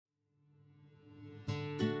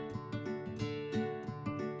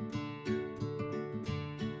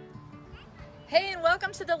Hey, and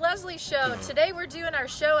welcome to the Lezlie Show. Today we're doing our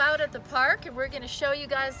show out at the park, and we're going to show you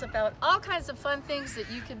guys about all kinds of fun things that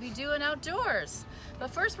you could be doing outdoors.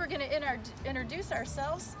 But first we're going to introduce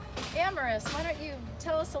ourselves. Amaris, why don't you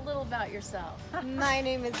tell us a little about yourself? My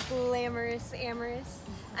name is Glamorous Amaris.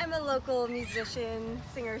 I'm a local musician,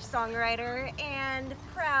 singer-songwriter, and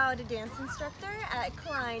proud dance instructor at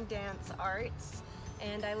Klein Dance Arts.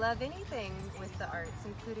 And I love anything with the arts,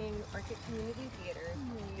 including Orchid Community Theater.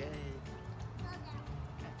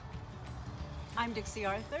 I'm Dixie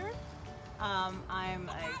Arthur. I'm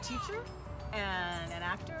a teacher and an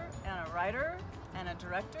actor and a writer and a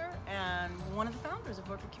director and one of the founders of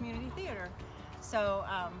Orchid Community Theater. So,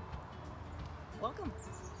 welcome.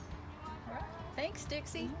 All right. Thanks,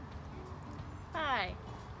 Dixie. Hi.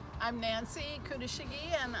 I'm Nancy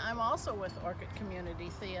Kudashigi, and I'm also with Orchid Community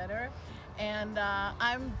Theater. And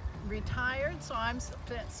I'm retired, so I'm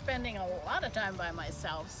spending a lot of time by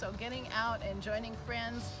myself. So getting out and joining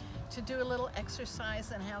friends to do a little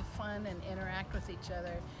exercise and have fun and interact with each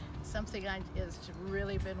other, something has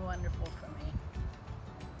really been wonderful for me.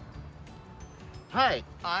 Hi,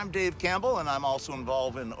 I'm Dave Campbell, and I'm also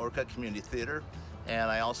involved in Orchid Community Theater, and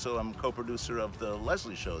I also am co-producer of the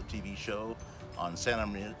Lezlie Show, the TV show on Santa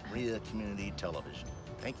Maria Community Television.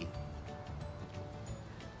 Thank you.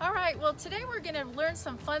 All right, well today we're going to learn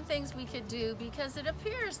some fun things we could do, because it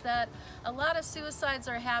appears that a lot of suicides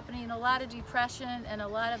are happening, a lot of depression and a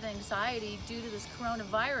lot of anxiety due to this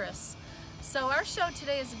coronavirus. So our show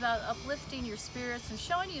today is about uplifting your spirits and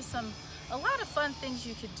showing you a lot of fun things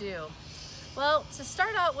you could do. Well, to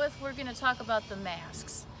start out with, we're going to talk about the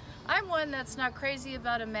masks. I'm one that's not crazy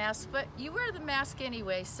about a mask, but you wear the mask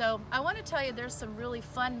anyway, so I want to tell you there's some really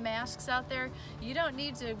fun masks out there. You don't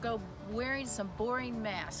need to go wearing some boring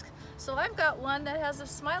mask. So I've got one that has a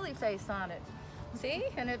smiley face on it. See?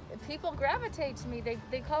 And people gravitate to me.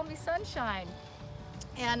 They call me Sunshine.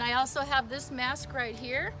 And I also have this mask right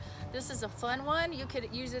here. This is a fun one. You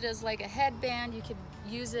could use it as like a headband. You could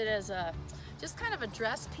use it as just kind of a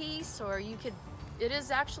dress piece, or you could it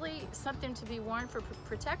is actually something to be worn for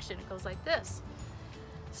protection. It goes like this.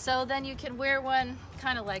 So then you can wear one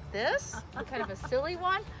kind of like this, kind of a silly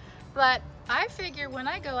one. But I figure when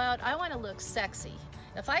I go out, I want to look sexy.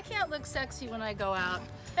 If I can't look sexy when I go out,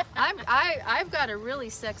 I've got a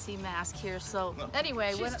really sexy mask here. So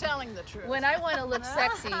anyway, She's telling the truth. When I want to look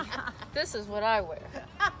sexy, this is what I wear.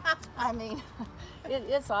 I mean,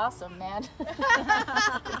 it's awesome, man.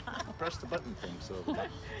 Press the button thing so.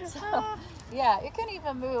 Yeah, it can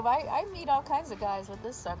even move. I meet all kinds of guys with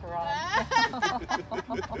this sucker on.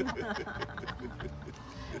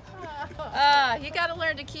 You got to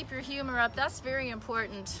learn to keep your humor up. That's very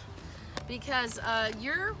important, because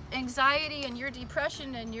your anxiety and your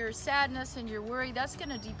depression and your sadness and your worry, that's going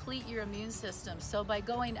to deplete your immune system. So by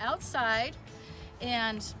going outside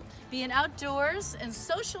and being outdoors and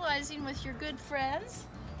socializing with your good friends,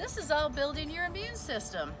 this is all building your immune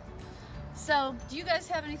system. So, do you guys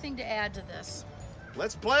have anything to add to this?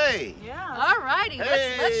 Let's play! Yeah. All righty,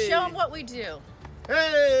 hey. let's show them what we do.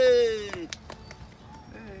 Hey!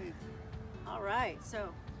 Hey! All right, so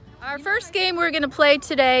Our first game we're going to play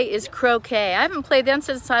today is croquet. I haven't played that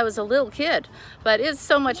since I was a little kid, but it's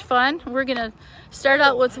so much fun. We're going to start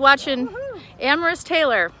out with watching Amaris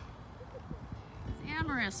Taylor.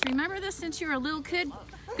 Amaris, remember this since you were a little kid?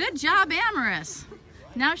 Good job, Amaris.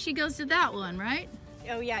 Now she goes to that one, right?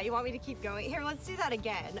 Oh yeah, you want me to keep going? Here, let's do that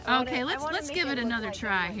again. Okay, let's give it another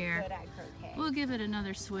try here. We'll give it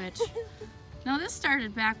another switch. Now this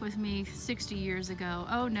started back with me 60 years ago.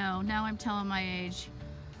 Oh no, now I'm telling my age.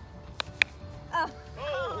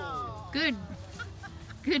 Oh.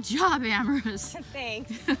 Good job, Amaris.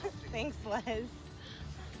 Thanks. Thanks, Les.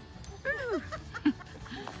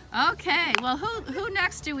 Okay, well who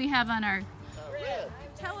next do we have on our...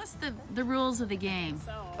 Tell us the rules of the game.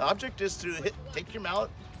 The object is to take your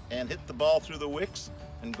mallet and hit the ball through the wicks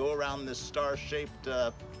and go around this star-shaped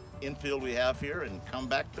infield we have here and come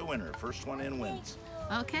back the winner. First one in wins.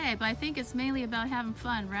 Okay, but I think it's mainly about having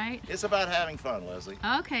fun, right? It's about having fun, Leslie.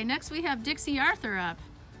 Okay, next we have Dixie Arthur up.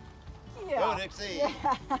 Yeah. Go, Dixie.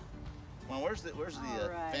 Yeah. Well, where's the right.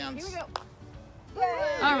 fans? Here we go.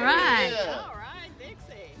 All right. Yeah. All right,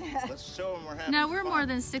 Dixie. Let's show them we're having Now we're fun. more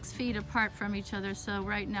than 6 feet apart from each other, so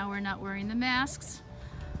right now we're not wearing the masks.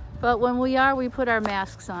 But when we are, we put our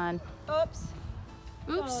masks on. oops.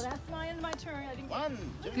 Oops. Oh, that's my turn. I didn't get 1,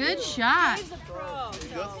 2. Good shot. He's a pro.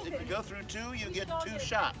 If you go through 2, you get 2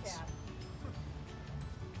 shots.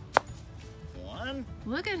 1.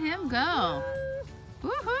 Look at him go.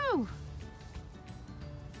 Woohoo.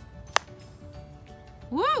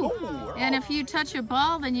 Woo! Oh, And if you touch a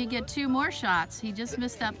ball, then you get 2 more shots. He just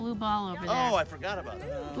missed that blue ball over there. Oh, I forgot about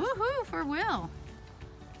that. Woohoo for Will.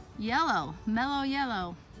 Yellow, mellow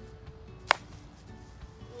yellow.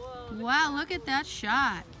 Wow, look at that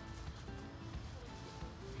shot.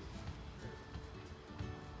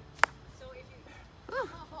 Ooh.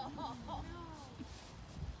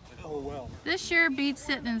 Oh well. This sure beats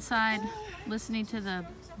sitting inside listening to the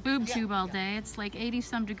boob tube all day. It's like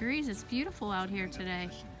 80-some degrees. It's beautiful out here today.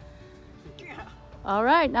 All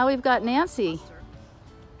right, now we've got Nancy.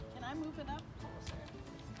 Can I move it up?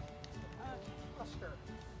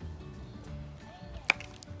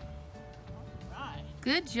 Right.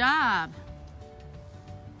 Good job.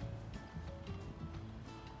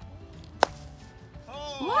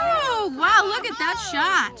 Whoa, wow, look at that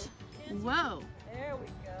shot. Whoa. There we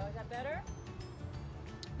go. Is that better?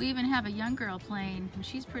 We even have a young girl playing, and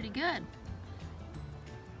she's pretty good.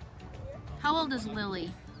 How old is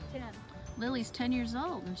Lily? 10. Lily's 10 years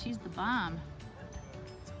old, and she's the bomb.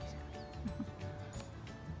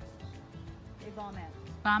 Hey, Bombette.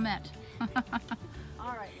 Bombette.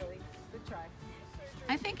 All right, Lily. Good try.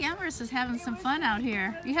 I think Amorous is having some fun out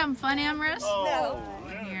here. You having fun, Amorous? No.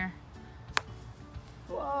 Here.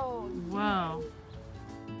 Whoa. Whoa.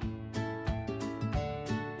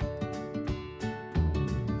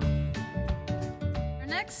 Our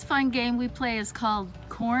next fun game we play is called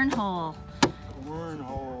Cornhole.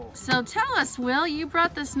 Cornhole. So tell us, Will, you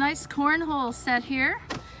brought this nice cornhole set here.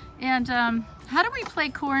 And how do we play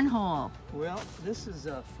cornhole? Well, this is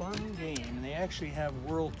a fun game, and they actually have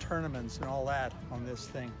world tournaments and all that on this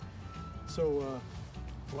thing. So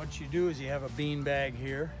what you do is you have a bean bag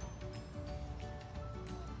here.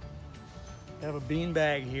 You have a bean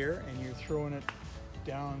bag here, and you're throwing it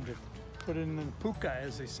down to put it in the puka,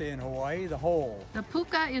 as they say in Hawaii, the hole. The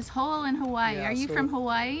puka is hole in Hawaii. Yeah, Are you so from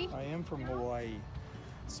Hawaii? I am from Hawaii.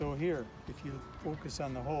 So here, if you focus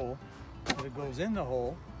on the hole, if it goes in the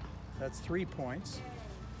hole, that's 3 points.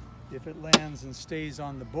 If it lands and stays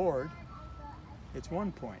on the board, it's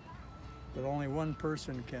 1 point. But only one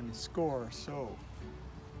person can score, so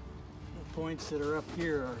the points that are up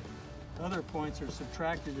here are, other points are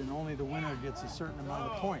subtracted, and only the winner gets a certain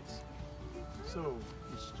amount of points. So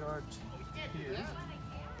you start here.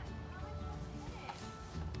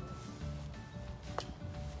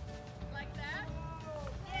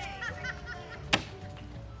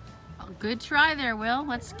 Oh, good try there, Will.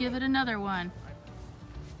 Let's give it another one.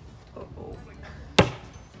 Uh-oh.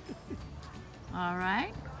 All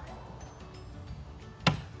right.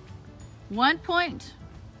 1 point.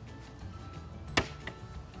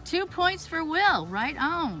 2 points for Will. Right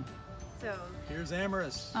on. So Here's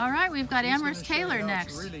Amorous. All right, we've got She's Amorous gonna show you Taylor how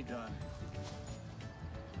next. It's really done.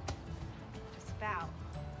 spout.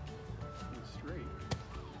 Straight.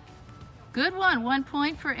 Good one. 1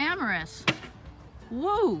 point for Amorous.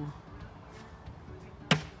 Woo.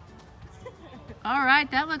 All right,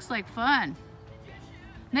 that looks like fun.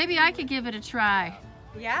 Maybe I could give it a try.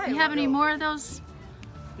 Yeah. You have any more of those?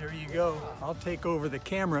 There you go. I'll take over the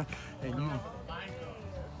camera, and you.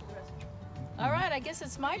 All right, I guess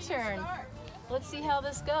it's my turn. Let's see how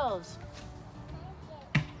this goes.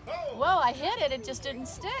 Whoa, I hit it. It just didn't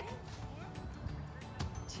stick.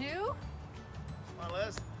 2. Come on,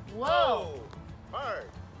 Les. Whoa. Oh, hard.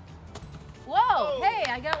 Whoa, hey,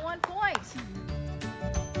 I got 1 point.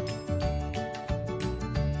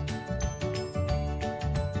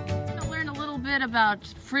 I'm gonna learn a little bit about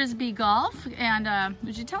Frisbee golf, and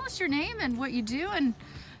would you tell us your name and what you do, and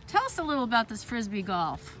tell us a little about this Frisbee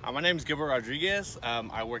golf. My name is Gilbert Rodriguez.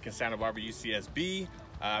 I work in Santa Barbara UCSB.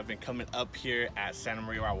 I've been coming up here at Santa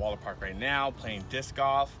Maria Water Park right now, playing disc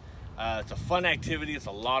golf. It's a fun activity. It's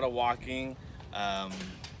a lot of walking.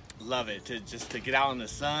 Love it. To get out in the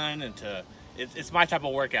sun and it's my type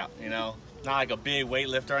of workout. You know, not like a big weight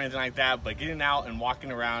lift or anything like that, but getting out and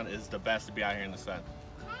walking around is the best to be out here in the sun.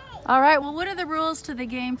 All right. Well, what are the rules to the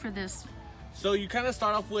game for this? So you kind of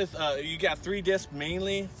start off with, you got 3 discs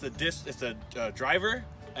mainly. It's a driver,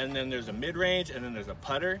 and then there's a mid-range, and then there's a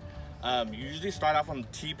putter. You usually start off on the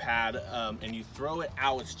tee pad, and you throw it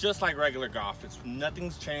out. It's just like regular golf.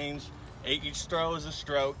 Nothing's changed. Each throw is a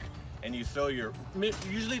stroke, and you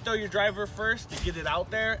usually throw your driver first to get it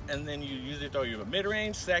out there, and then you usually throw your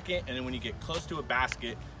mid-range second, and then when you get close to a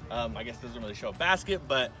basket, I guess it doesn't really show a basket,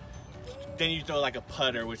 but then you throw like a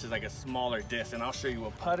putter, which is like a smaller disc, and I'll show you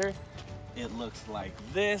a putter. It looks like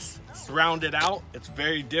this. It's rounded out. It's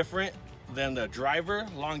very different than the driver,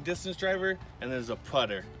 long distance driver, and there's a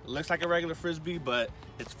putter. It looks like a regular Frisbee, but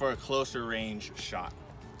it's for a closer range shot.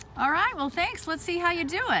 All right. Well, thanks. Let's see how you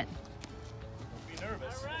do it. Don't be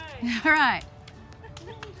nervous. All right.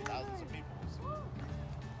 Thousands of people.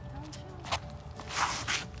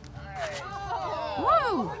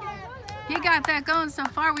 Woo! He got that going so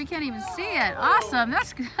far we can't even see it. Awesome.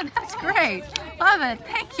 That's great. Love it.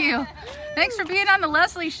 Thank you. Thanks for being on the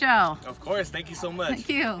Lezlie Show. Of course. Thank you so much. Thank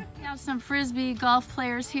you. We have some Frisbee golf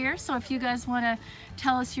players here, so if you guys want to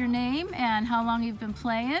tell us your name and how long you've been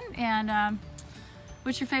playing and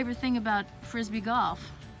what's your favorite thing about Frisbee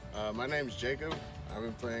golf? My name's Jacob. I've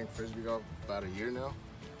been playing Frisbee golf about a year now.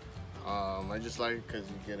 I just like it because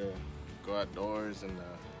you get to go outdoors and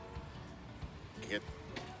get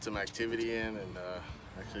some activity in and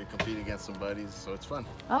actually compete against some buddies, so it's fun.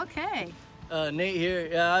 Okay. Nate here.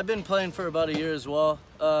 Yeah, I've been playing for about a year as well.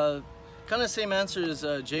 Kind of same answer as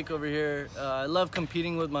Jake over here. I love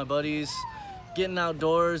competing with my buddies, getting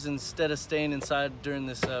outdoors instead of staying inside during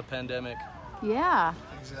this pandemic. Yeah.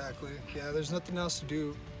 Exactly. Yeah, there's nothing else to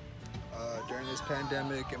do during this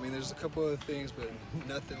pandemic. I mean, there's a couple other things, but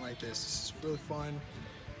nothing like this. This is really fun.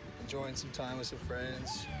 Enjoying some time with some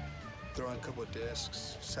friends, throwing a couple of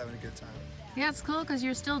discs, just having a good time. Yeah, it's cool because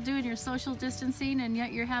you're still doing your social distancing and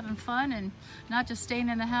yet you're having fun and not just staying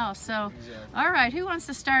in the house. So, Exactly. All right, who wants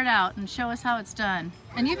to start out and show us how it's done?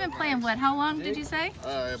 And you've been playing what? How long did you say?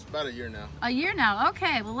 About a year now. A year now.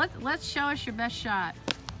 Okay, well let's show us your best shot.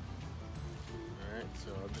 All right,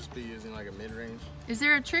 so I'll just be using like a mid-range. Is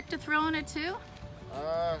there a trick to throwing it too?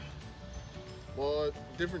 Well,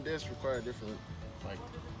 different discs require different like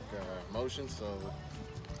motions, so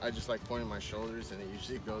I just like pointing my shoulders, and it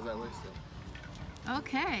usually goes that way. So.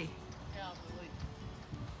 Okay.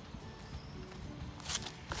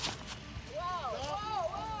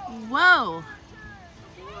 Whoa!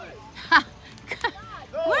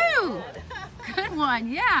 Woo! Good one,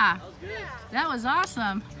 yeah. That was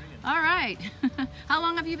awesome. All right. How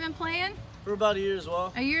long have you been playing? For about a year as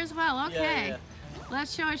well. A year as well, okay. Yeah.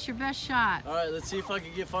 Let's show us your best shot. All right, let's see if I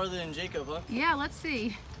can get farther than Jacob, huh? Yeah, let's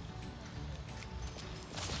see.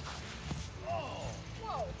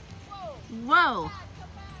 Whoa!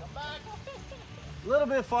 A little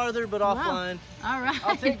bit farther, but offline. All right.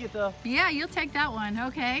 I'll take it though. Yeah, you'll take that one.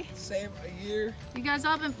 Okay. Same, a year. You guys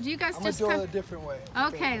all been? Do you guys I'm just gonna do come? it a different way.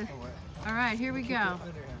 Okay. All right. Here we Keep go. it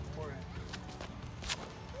underhand, forehand.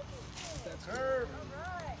 That's curve.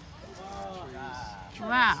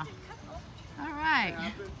 Wow. All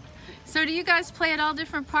right. So do you guys play at all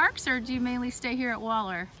different parks, or do you mainly stay here at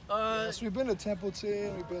Waller? Yes, we've been to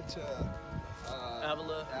Templeton. We've been to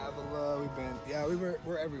Avila. We've been,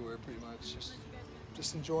 we're everywhere pretty much.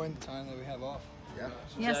 Just enjoying the time that we have off. Yeah.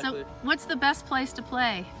 Yeah. Exactly. So what's the best place to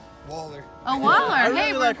play? Waller. Oh, Waller. I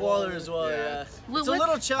Hey, really like Waller as well, yeah. Well, It's a what-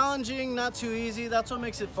 little challenging, not too easy. That's what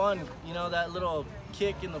makes it fun. You know, that little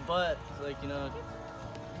kick in the butt, like, you know,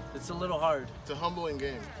 it's a little hard. It's a humbling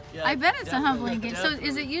game. Yeah, I bet it's a definitely, humbling game. So is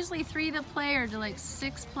definitely. it usually 3 to play, or do like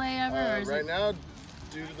 6 play ever? Or is Right it... now,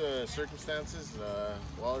 due to the circumstances,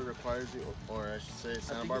 Waller requires you, or I should say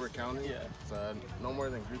Santa Barbara County, yeah. it's no more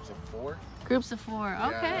than groups of 4. Groups of 4.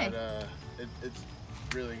 Okay. Yeah, it's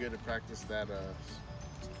really good to practice that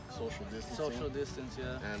social distancing. Social distance,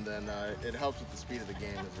 yeah. And then it helps with the speed of the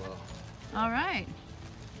game as well. All right.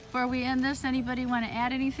 Before we end this, anybody want to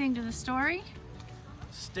add anything to the story?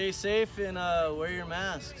 Stay safe and wear your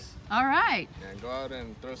masks. All right. And go out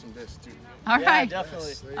and throw some discs too. All Yeah, right. definitely.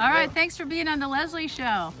 Yes, there you All right. go. Thanks for being on the Lezlie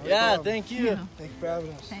Show. Yeah, problem. thank you. Thank you for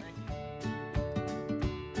having us. Thank-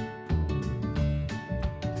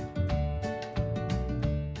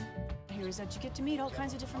 Here is that you get to meet all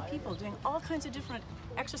kinds of different people doing all kinds of different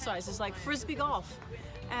exercises like Frisbee golf.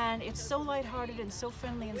 And it's so lighthearted and so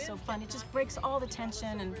friendly and so fun. It just breaks all the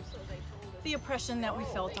tension and the oppression that we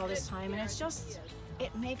felt all this time. And it's just,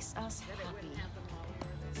 it makes us happy.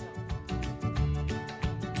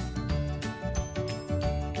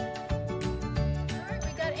 All right.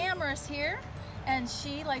 We got Amorous here. And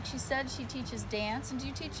she, like she said, she teaches dance. And do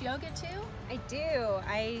you teach yoga too? I do.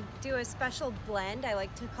 I do a special blend I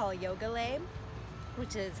like to call Yoga-lay,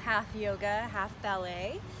 which is half yoga, half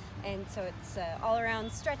ballet. And so it's all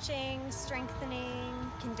around stretching, strengthening,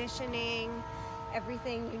 conditioning,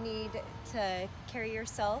 everything you need to carry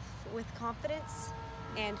yourself with confidence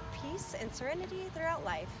and peace and serenity throughout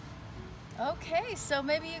life. Okay. So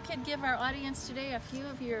maybe you could give our audience today a few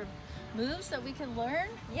of your moves that we can learn.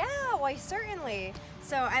 Yeah, why certainly.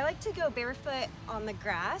 So I like to go barefoot on the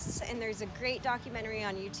grass, and there's a great documentary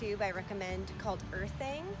on YouTube I recommend called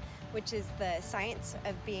Earthing, which is the science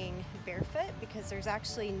of being barefoot, because there's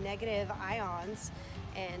actually negative ions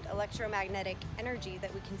and electromagnetic energy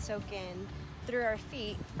that we can soak in through our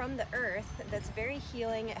feet from the earth that's very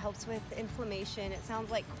healing. It helps with inflammation. It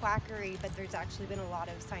sounds like quackery, but there's actually been a lot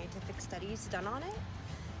of scientific studies done on it,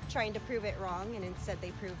 trying to prove it wrong, and instead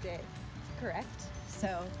they proved it correct.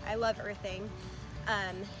 So I love earthing.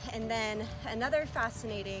 And then another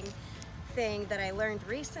fascinating thing that I learned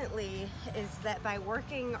recently is that by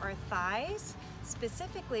working our thighs,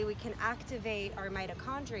 specifically, we can activate our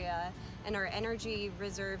mitochondria and our energy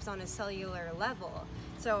reserves on a cellular level.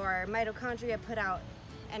 So our mitochondria put out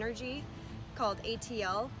energy called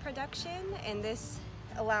ATL production, and this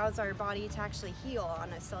allows our body to actually heal on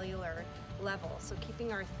a cellular level. So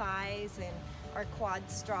keeping our thighs and our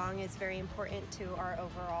quads strong is very important to our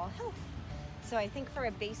overall health. So I think for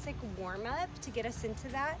a basic warm-up to get us into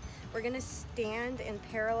that, we're gonna stand in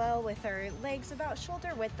parallel with our legs about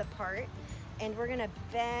shoulder width apart, and we're gonna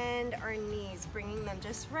bend our knees, bringing them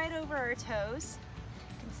just right over our toes.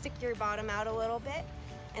 You can stick your bottom out a little bit,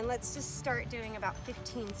 and let's just start doing about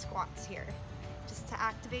 15 squats here, just to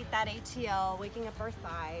activate that ATL, waking up our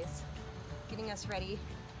thighs, getting us ready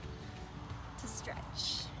to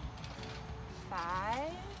stretch.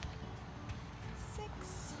 5,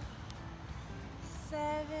 6,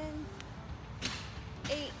 7,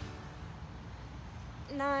 8,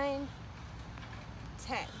 9,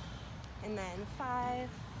 10. And then 5,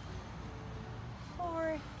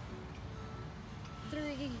 4,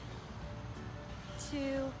 3,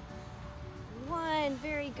 2, 1.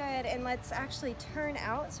 Very good. And let's actually turn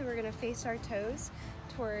out. So we're going to face our toes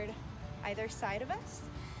toward either side of us.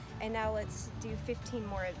 And now let's do 15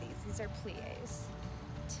 more of these. These are plies.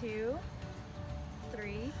 2,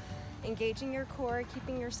 3, engaging your core,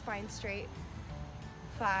 keeping your spine straight.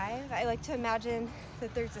 5, I like to imagine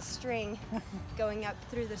that there's a string going up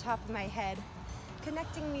through the top of my head,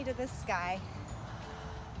 connecting me to the sky.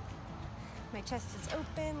 My chest is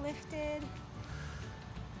open, lifted.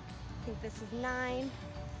 I think this is 9,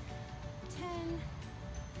 10,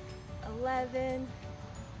 11,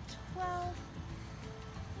 12,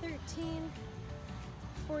 13,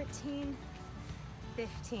 14,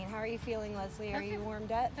 15. How are you feeling, Leslie? Are you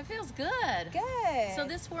warmed up? It feels good. Good. So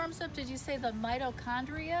this warms up, did you say the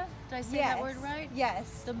mitochondria? Did I say that word right?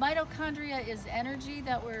 Yes. The mitochondria is energy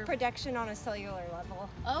that we're... Production on a cellular level.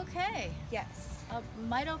 Okay. Yes.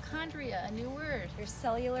 Mitochondria, a new word. Your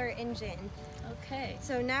cellular engine. Okay.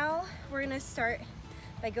 So now we're gonna start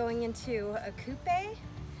by going into a coupe,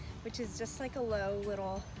 which is just like a low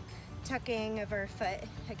little tucking of our foot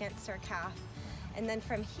against our calf. And then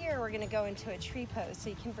from here, we're gonna go into a tree pose. So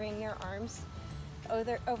you can bring your arms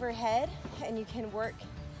overhead, and you can work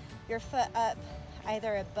your foot up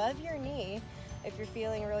either above your knee if you're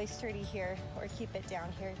feeling really sturdy here, or keep it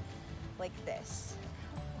down here like this.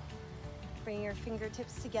 Bring your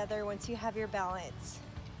fingertips together once you have your balance.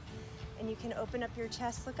 And you can open up your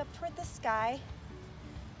chest, look up toward the sky,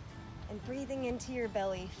 and breathing into your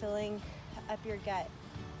belly, filling up your gut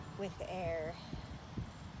with air.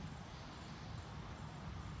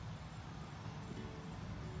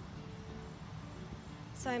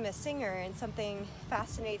 So I'm a singer, and something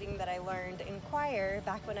fascinating that I learned in choir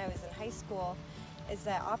back when I was in high school is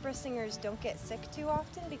that opera singers don't get sick too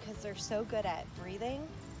often because they're so good at breathing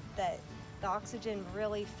that the oxygen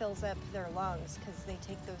really fills up their lungs, because they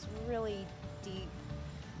take those really deep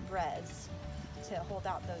breaths to hold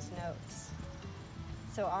out those notes.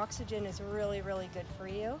 So oxygen is really, really good for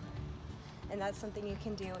you, and that's something you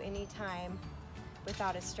can do anytime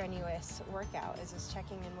without a strenuous workout, is just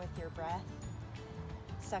checking in with your breath,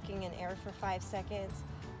 sucking in air for 5 seconds,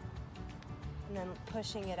 and then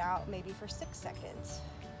pushing it out maybe for 6 seconds.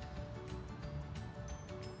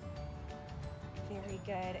 Very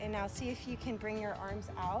good. And now see if you can bring your arms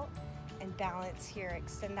out and balance here.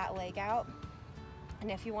 Extend that leg out.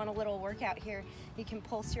 And if you want a little workout here, you can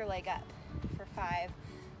pulse your leg up for 5,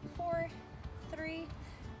 4, 3,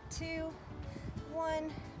 2,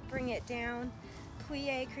 1. Bring it down.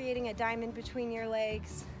 Plie, creating a diamond between your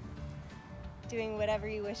legs. Doing whatever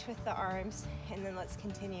you wish with the arms. And then let's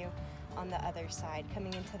continue on the other side,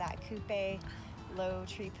 coming into that coupe, low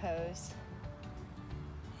tree pose.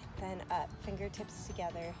 Then up, fingertips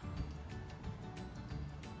together.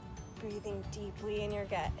 Breathing deeply in your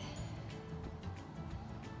gut.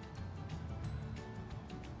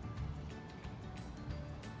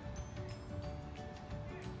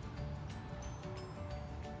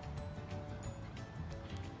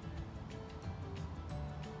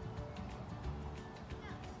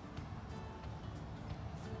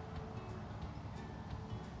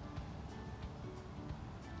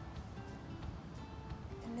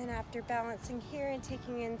 And then after balancing here and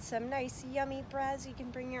taking in some nice yummy breaths, you can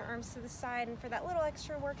bring your arms to the side, and for that little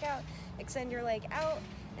extra workout, extend your leg out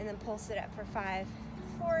and then pulse it up for 5,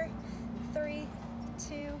 4, 3,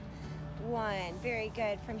 2, 1. Very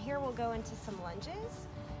good. From here we'll go into some lunges.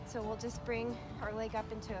 So we'll just bring our leg up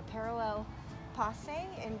into a parallel passe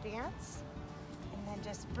and dance. And then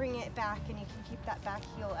just bring it back, and you can keep that back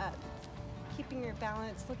heel up. Keeping your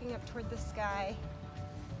balance, looking up toward the sky,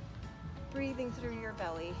 breathing through your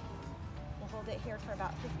belly. We'll hold it here for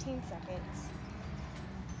about 15 seconds.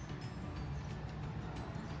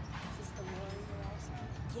 Is this the warrior also?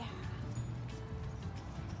 Yeah.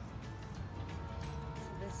 So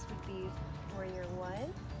this would be warrior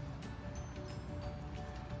 1.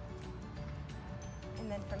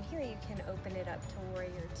 And then from here you can open it up to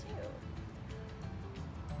warrior 2.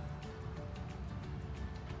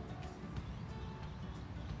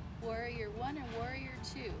 Warrior 1 and warrior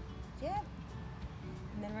 2. Yep.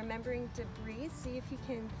 And then remembering to breathe, see if you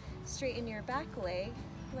can straighten your back leg,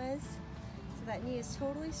 Les. So that knee is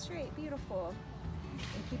totally straight, beautiful.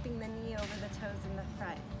 And keeping the knee over the toes in the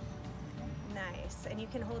front. Nice. And you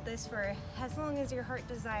can hold this for as long as your heart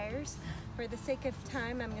desires. For the sake of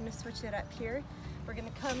time, I'm gonna switch it up here. We're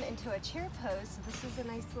gonna come into a chair pose. So this is a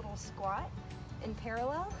nice little squat in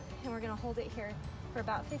parallel, and we're gonna hold it here for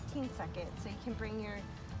about 15 seconds. So you can bring your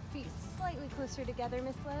feet slightly closer together,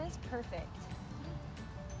 Miss Les. Perfect.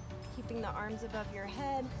 Keeping the arms above your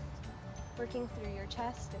head, working through your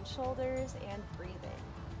chest and shoulders, and breathing.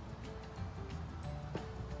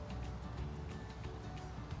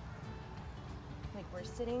 Like we're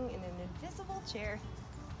sitting in an invisible chair.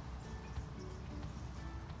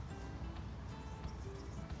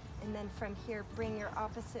 And then from here, bring your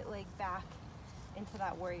opposite leg back into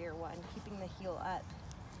that warrior 1, keeping the heel up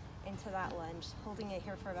into that lunge, holding it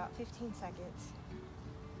here for about 15 seconds.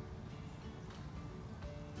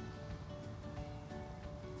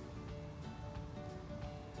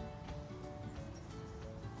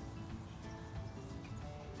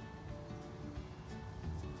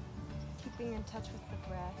 Keeping in touch with the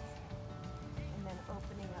breath, and then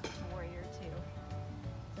opening up to warrior 2.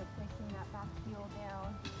 So placing that back heel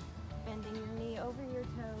down, bending your knee over your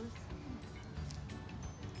toes.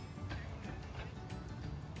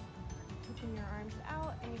 Keeping your arms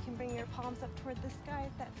out, and you can bring your palms up toward the sky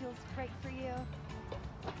if that feels right for you.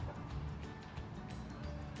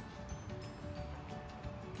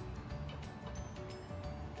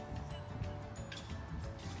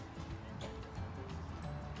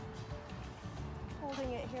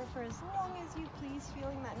 Holding it here for as long as you please,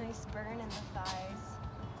 feeling that nice burn in the thighs.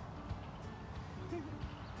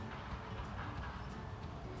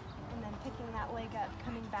 And then picking that leg up,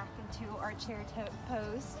 coming back into our chair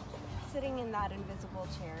pose, sitting in that invisible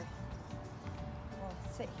chair. We'll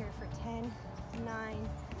sit here for 10, 9,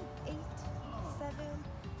 8, 7,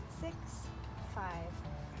 6, 5,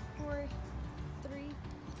 4, 3,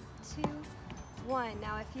 2, 1.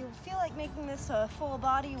 Now if you feel like making this a full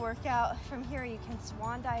body workout, from here you can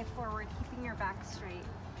swan dive forward, keeping your back straight.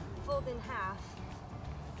 Fold in half.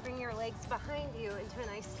 Bring your legs behind you into a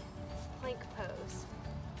nice plank pose.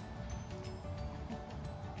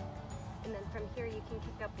 And then from here you can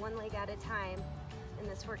kick up one leg at a time, and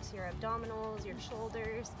this works your abdominals, your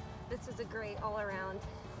shoulders. This is a great all-around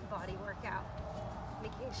body workout,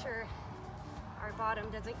 making sure our bottom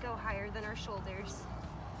doesn't go higher than our shoulders.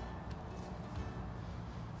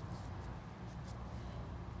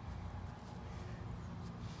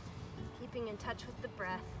 Keeping in touch with the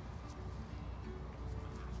breath.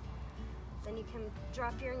 Then you can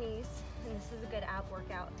drop your knees, and this is a good ab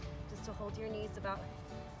workout, just to hold your knees about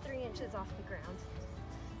 3 inches off the ground.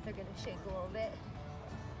 They're gonna shake a little bit.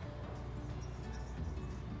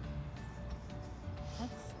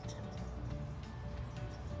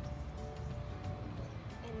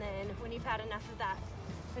 And then when you've had enough of that,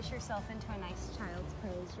 push yourself into a nice child's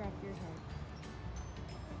pose, drop your head.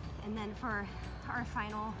 And then for our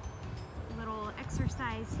final little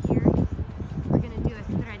exercise here, we're gonna do a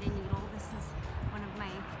thread and needle. This is one of my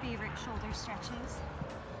favorite shoulder stretches.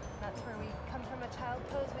 That's where we come from a child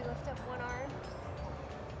pose, we lift up one arm,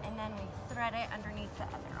 and then we thread it underneath the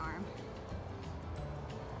other arm.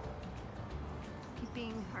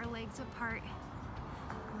 Keeping our legs apart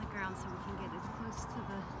on the ground so we can get as close to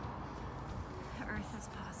the earth as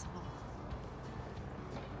possible.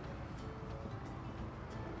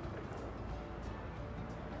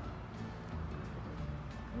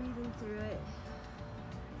 Breathing through it.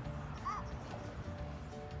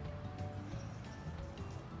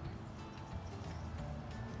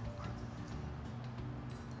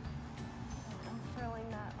 Unfurling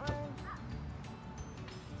that arm.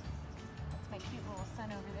 That's my cute little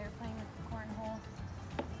son over there playing with the cornhole.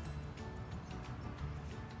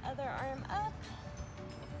 Other arm up,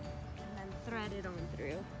 and then thread it on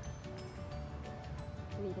through.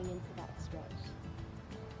 Breathing into that stretch.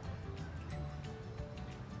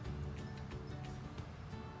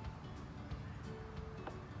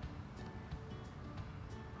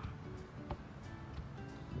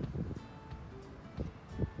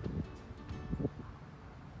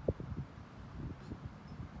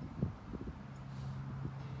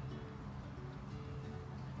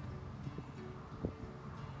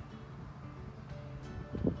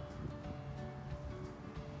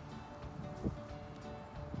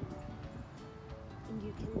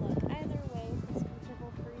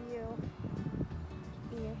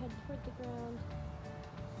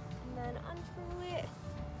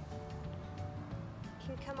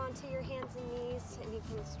 onto your hands and knees, and you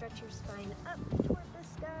can stretch your spine up toward the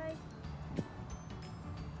sky. And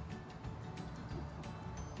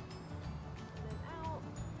then out.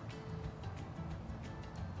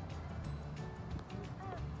 And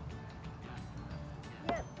up.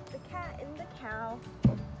 Yep, the cat and the cow.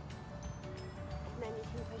 And then you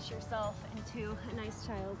can push yourself into a nice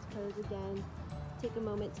child's pose again. Take a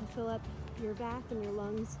moment to fill up your back and your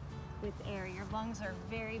lungs with air. Your lungs are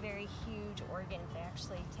very, very huge organs. They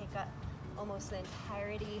actually take up almost the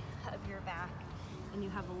entirety of your back, and you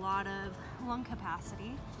have a lot of lung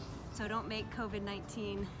capacity. So don't make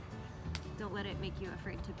COVID-19, don't let it make you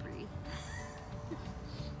afraid to breathe.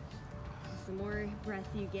 The more breath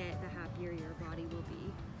you get, the happier your body will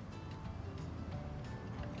be.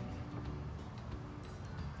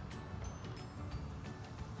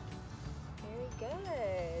 Very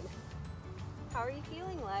good. How are you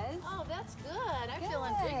feeling, Les? Oh, that's good. I feel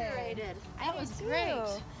Good. invigorated. That was too. great.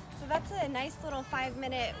 So that's a nice little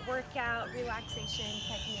 5-minute workout relaxation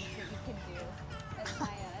technique that you can do as my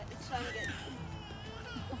son gets.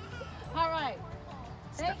 All right.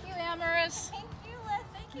 Thank you, Amaris. Thank you, Les.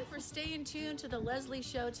 Thank you for staying tuned to the Lezlie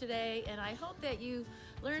Show today, and I hope that you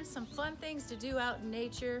learned some fun things to do out in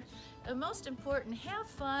nature. And most important, have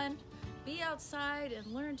fun, be outside, and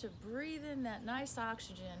learn to breathe in that nice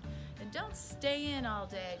oxygen. And don't stay in all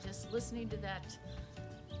day just listening to that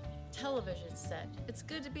television set. It's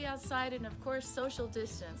good to be outside and, of course, social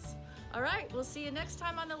distance. All right, we'll see you next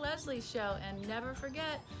time on the Lezlie Show. And never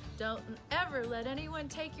forget, don't ever let anyone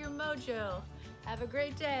take your mojo. Have a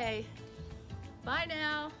great day. Bye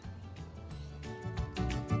now.